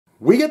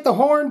we get the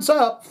horns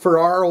up for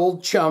our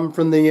old chum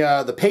from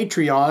the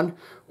Patreon,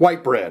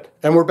 White Bread.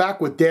 And we're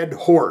back with Dead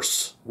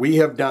Horse. We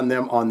have done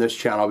them on this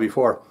channel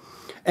before.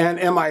 And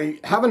am I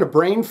having a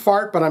brain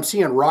fart? But I'm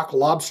seeing Rock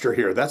Lobster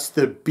here. That's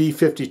the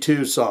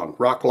B-52 song,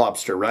 Rock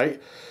Lobster,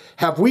 right?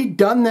 Have we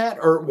done that?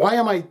 Or why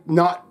am I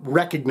not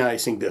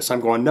recognizing this?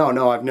 I'm going,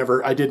 no,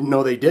 I didn't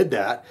know they did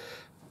that.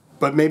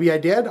 But maybe I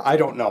did? I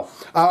don't know.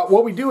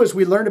 What we do is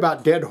we learn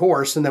about Dead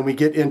Horse, and then we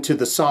get into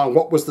the song.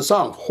 What was the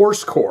song?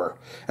 Horsecore.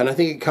 And I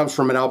think it comes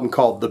from an album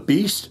called The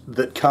Beast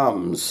That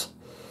Comes.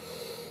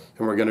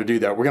 And we're going to do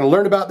that. We're going to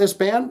learn about this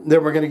band,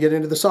 then we're going to get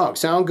into the song.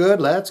 Sound good?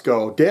 Let's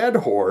go. Dead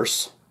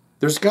Horse.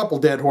 There's a couple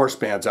Dead Horse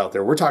bands out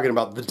there. We're talking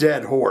about the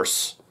Dead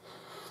Horse.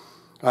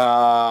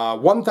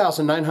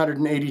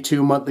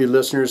 1,982 monthly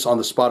listeners on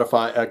the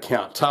Spotify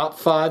account. Top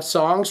 5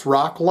 songs,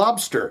 Rock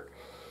Lobster.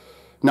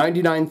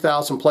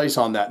 99,000 plays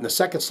on that. In the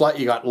second slot,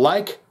 you got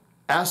Like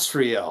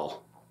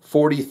Asriel,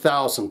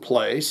 40,000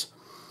 plays.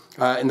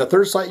 In the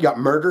third slot, you got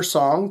Murder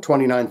Song,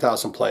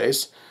 29,000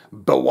 plays.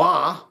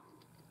 Bawa,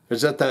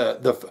 is that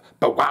the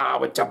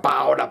Bawa, it's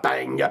about a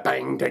bang, ya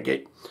bang to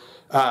get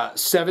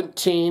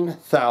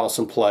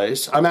 17,000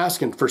 plays. I'm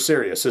asking for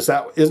serious.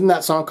 Isn't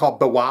that song called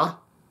Bawa?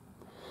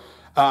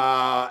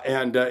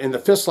 And in the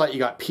fifth slot, you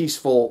got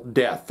Peaceful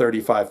Death,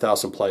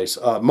 35,000 plays.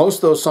 Most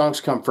of those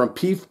songs come from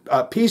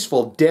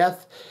Peaceful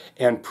Death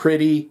and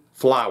Pretty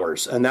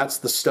Flowers, and that's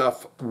the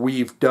stuff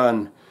we've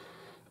done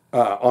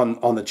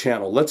on the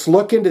channel. Let's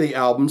look into the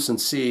albums and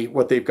see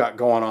what they've got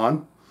going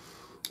on.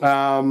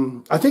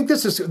 I think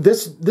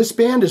this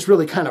band is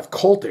really kind of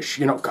cultish,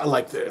 you know,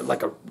 like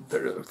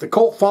the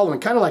cult following,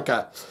 kind of like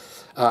a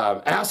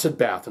Acid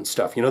Bath and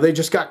stuff. You know, they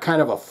just got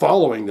kind of a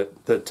following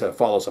that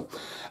follows them.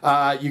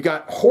 You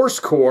got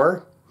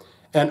Horsecore,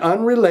 an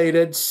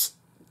unrelated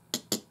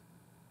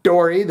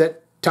story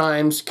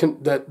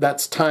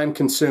that's time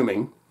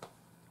consuming.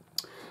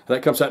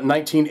 That comes out in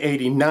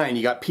 1989.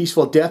 You got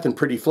Peaceful Death and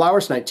Pretty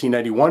Flowers,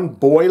 1991.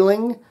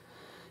 Boiling.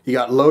 You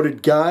got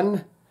Loaded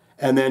Gun.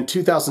 And then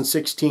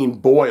 2016,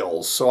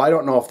 Boils. So I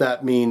don't know if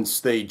that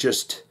means they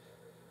just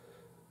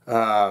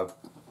remixed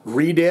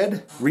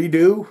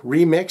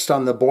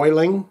on the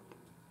Boiling.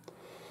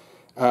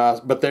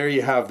 But there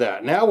you have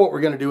that. Now what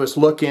we're going to do is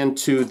look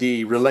into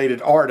the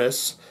related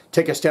artists,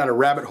 take us down a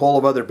rabbit hole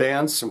of other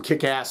bands, some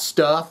kick-ass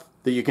stuff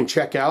that you can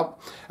check out.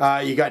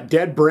 You got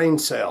Dead Brain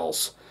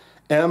Cells,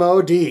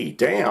 M.O.D.,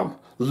 damn,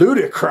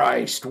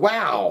 Ludachrist,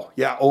 wow,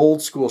 yeah,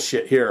 old school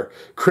shit here.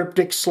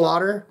 Cryptic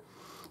Slaughter,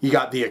 you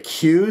got The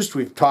Accused,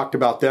 we've talked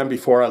about them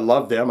before, I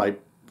love them, I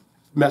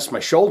messed my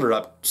shoulder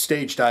up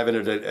stage diving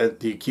at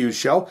the Accused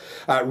show.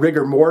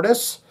 Rigor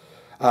Mortis,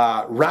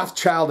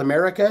 Wrathchild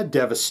America,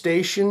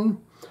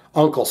 Devastation,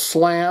 Uncle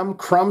Slam,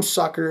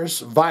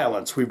 Crumbsuckers,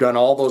 Violence. We've done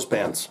all those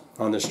bands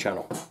on this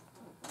channel.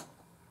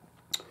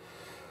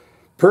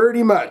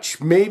 Pretty much.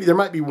 Maybe there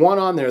might be one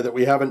on there that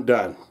we haven't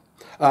done.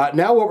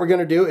 Now what we're going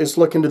to do is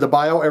look into the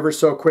bio ever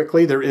so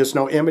quickly. There is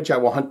no image. I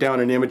will hunt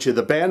down an image of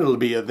the band. It'll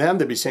be of them.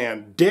 They'll be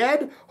saying,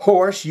 Dead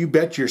Horse, you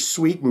bet you're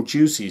sweet and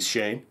juicy,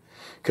 Shane.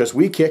 Because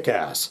we kick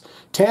ass.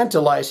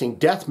 Tantalizing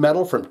death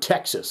metal from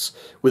Texas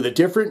with a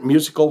different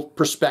musical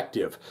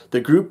perspective.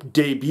 The group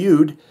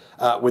debuted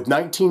with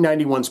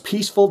 1991's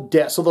Peaceful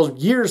Death. So those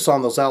years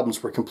on those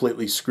albums were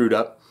completely screwed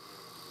up.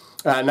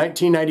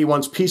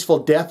 1991's Peaceful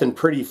Death and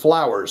Pretty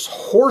Flowers.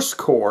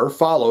 Horsecore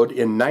followed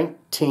in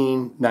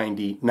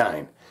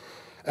 1999.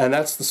 And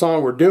that's the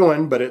song we're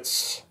doing, but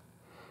it's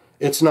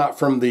not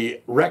from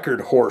the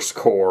record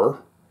Horsecore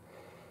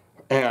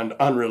and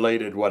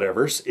unrelated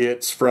whatevers.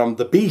 It's from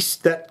The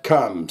Beast That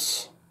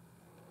Comes.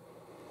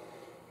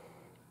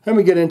 And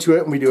we get into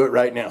it, and we do it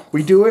right now.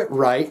 We do it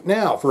right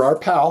now for our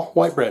pal,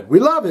 White Bread. We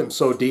love him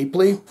so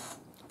deeply.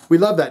 We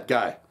love that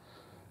guy.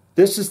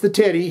 This is the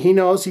titty. He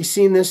knows he's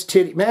seen this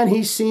titty. Man,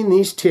 he's seen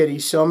these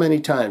titties so many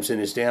times in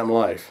his damn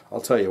life.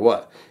 I'll tell you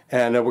what.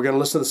 And we're going to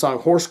listen to the song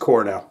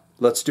Horsecore now.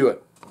 Let's do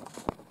it.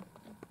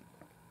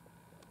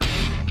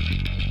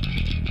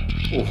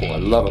 Oh, I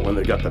love it when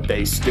they got the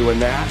bass doing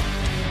that.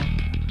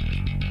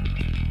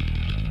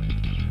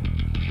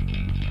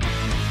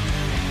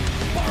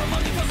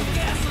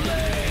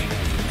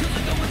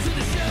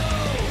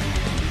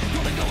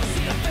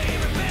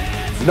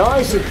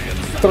 Nice and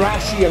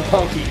thrashy and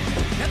punky.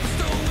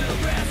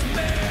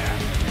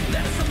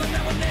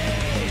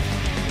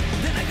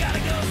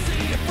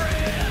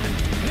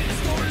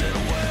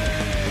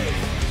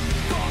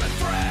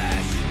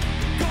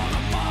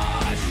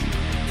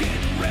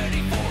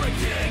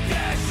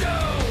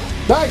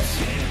 Nice.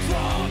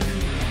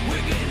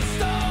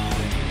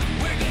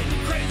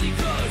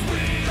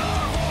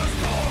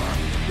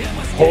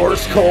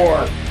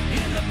 Horsecore.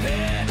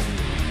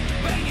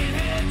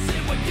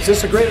 Is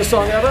this the greatest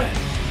song ever?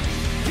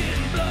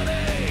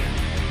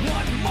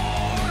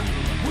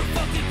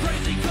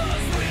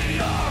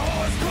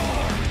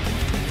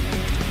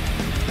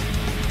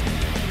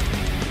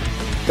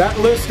 That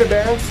list of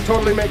bands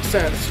totally makes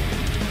sense.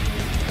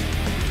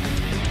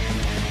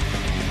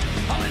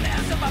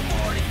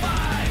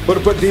 Would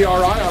have put DRI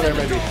on there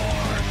maybe.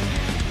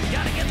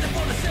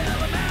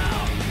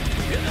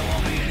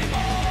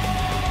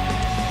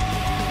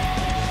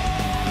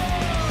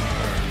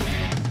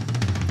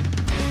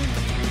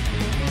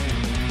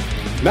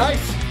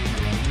 Nice.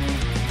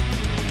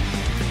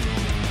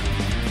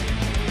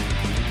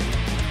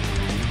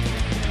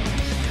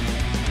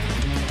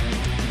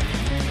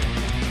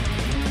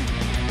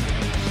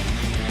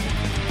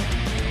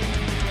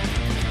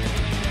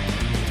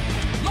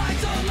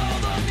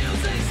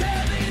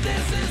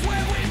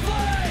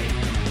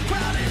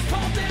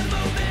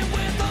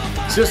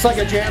 It's just like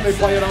a jam they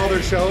play at all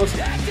their shows.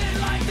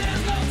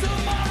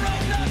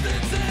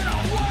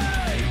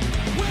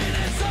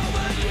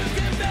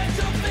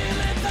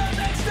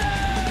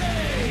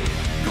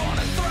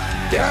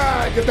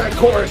 Yeah, get that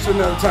chorus in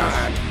no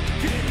time.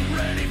 Getting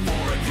ready for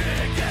a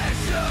kick-ass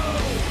show.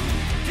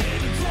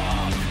 Getting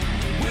drunk,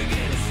 we're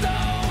getting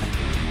stoned.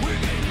 We're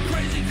getting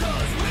crazy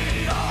cause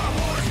we are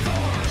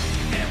Horsecore.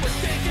 And we're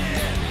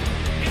sticking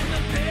in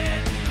the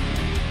pit,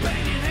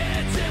 banging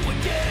heads and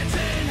we're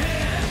getting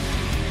hit.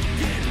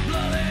 Getting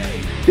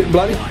bloody. Getting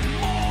bloody? One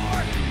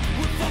more.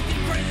 We're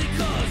fucking crazy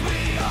cause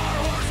we are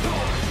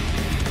Horsecore.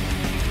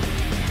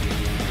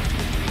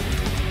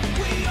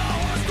 We are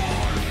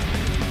Horsecore.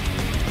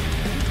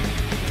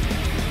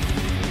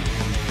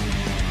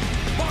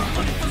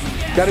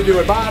 Gotta do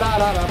it.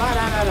 Ba-da-da-da,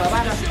 ba-da-da-da,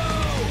 ba-da.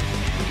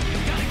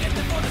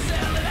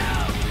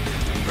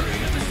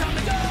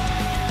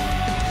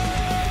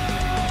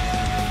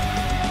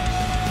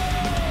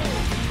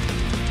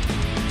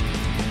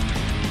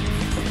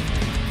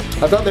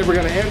 I thought they were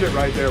going to end it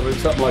right there with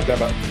something like that,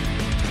 but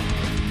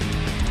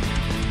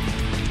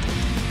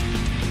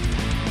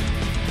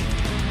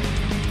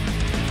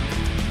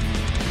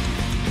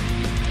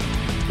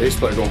bass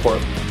player going for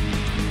it.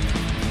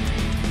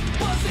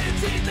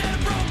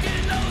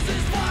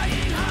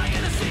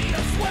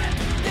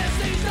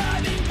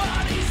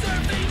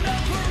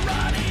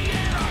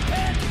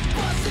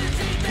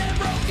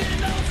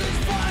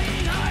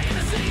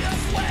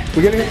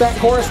 We're going to hit that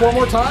chorus one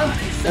more time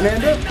and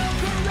end it.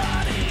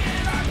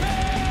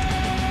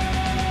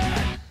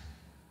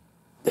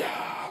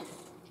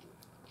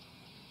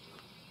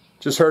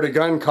 Just heard a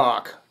gun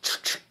cock.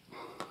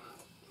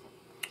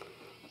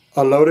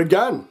 A loaded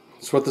gun.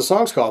 That's what the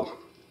song's called.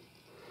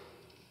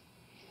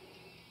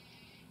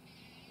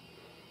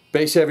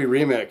 Bass heavy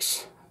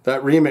remix.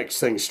 That remix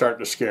thing's starting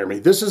to scare me.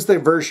 This is the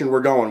version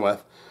we're going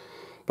with,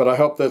 but I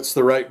hope that's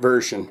the right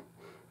version,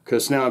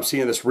 because now I'm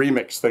seeing this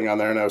remix thing on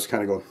there and I was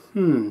kind of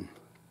going,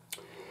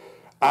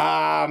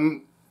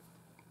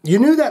 you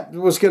knew that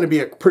was going to be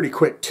a pretty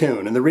quick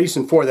tune, and the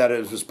reason for that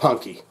is it was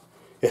punky.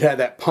 It had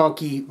that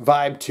punky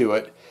vibe to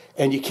it,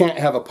 and you can't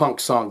have a punk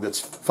song that's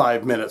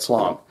 5 minutes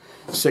long,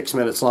 6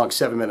 minutes long,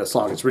 7 minutes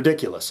long. It's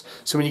ridiculous.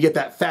 So when you get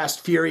that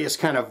fast, furious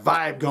kind of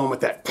vibe going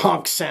with that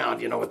punk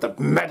sound, you know, with the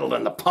metal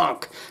and the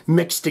punk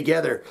mixed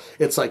together,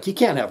 it's like you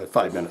can't have a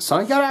 5-minute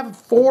song. You gotta have a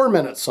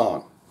 4-minute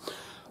song.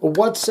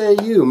 What say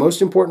you?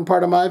 Most important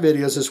part of my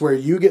videos is where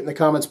you get in the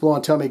comments below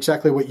and tell me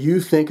exactly what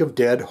you think of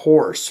Dead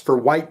Horse for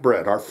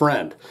Whitebread, our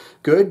friend.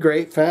 Good,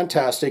 great,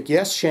 fantastic.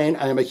 Yes, Shane,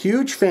 I am a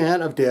huge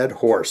fan of Dead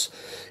Horse.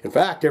 In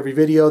fact, every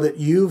video that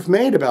you've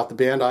made about the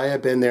band, I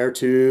have been there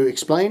to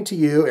explain to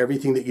you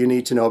everything that you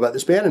need to know about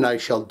this band, and I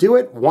shall do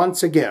it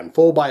once again.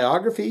 Full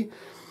biography,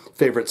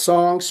 favorite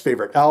songs,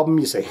 favorite album.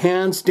 You say,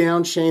 hands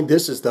down, Shane,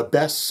 this is the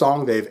best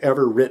song they've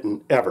ever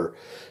written, ever.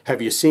 Have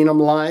you seen them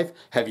live?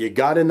 Have you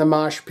got in the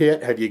mosh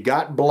pit? Have you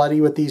got bloody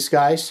with these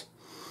guys?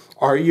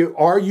 Are you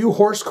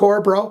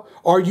Horsecore, bro?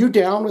 Are you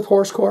down with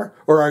Horsecore?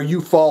 Or are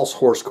you false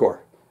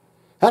Horsecore?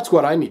 That's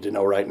what I need to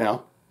know right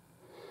now.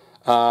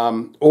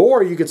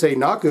 Or you could say,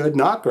 not good,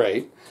 not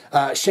great.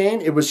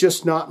 Shane, it was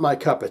just not my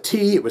cup of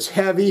tea. It was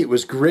heavy, it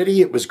was gritty,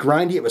 it was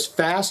grindy, it was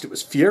fast, it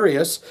was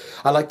furious.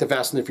 I like the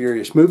Fast and the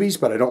Furious movies,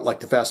 but I don't like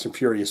the Fast and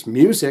Furious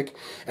music.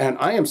 And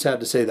I am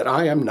sad to say that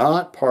I am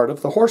not part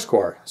of the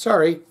Horsecore.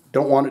 Sorry,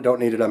 don't want it, don't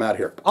need it, I'm out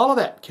here. All of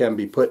that can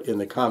be put in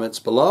the comments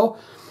below.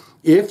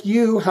 If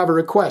you have a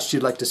request,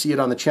 you'd like to see it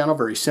on the channel,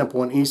 very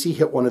simple and easy,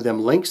 hit one of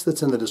them links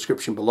that's in the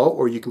description below,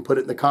 or you can put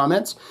it in the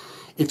comments.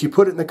 If you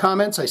put it in the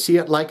comments, I see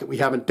it, like it, we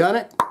haven't done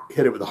it,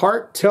 hit it with a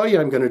heart, tell you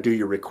I'm going to do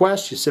your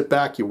request, you sit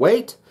back, you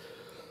wait,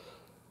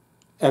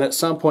 and at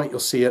some point you'll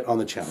see it on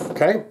the channel,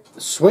 okay?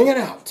 Swing it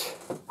out.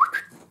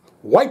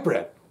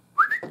 Whitebread.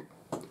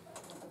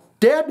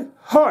 Dead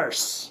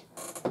Horse.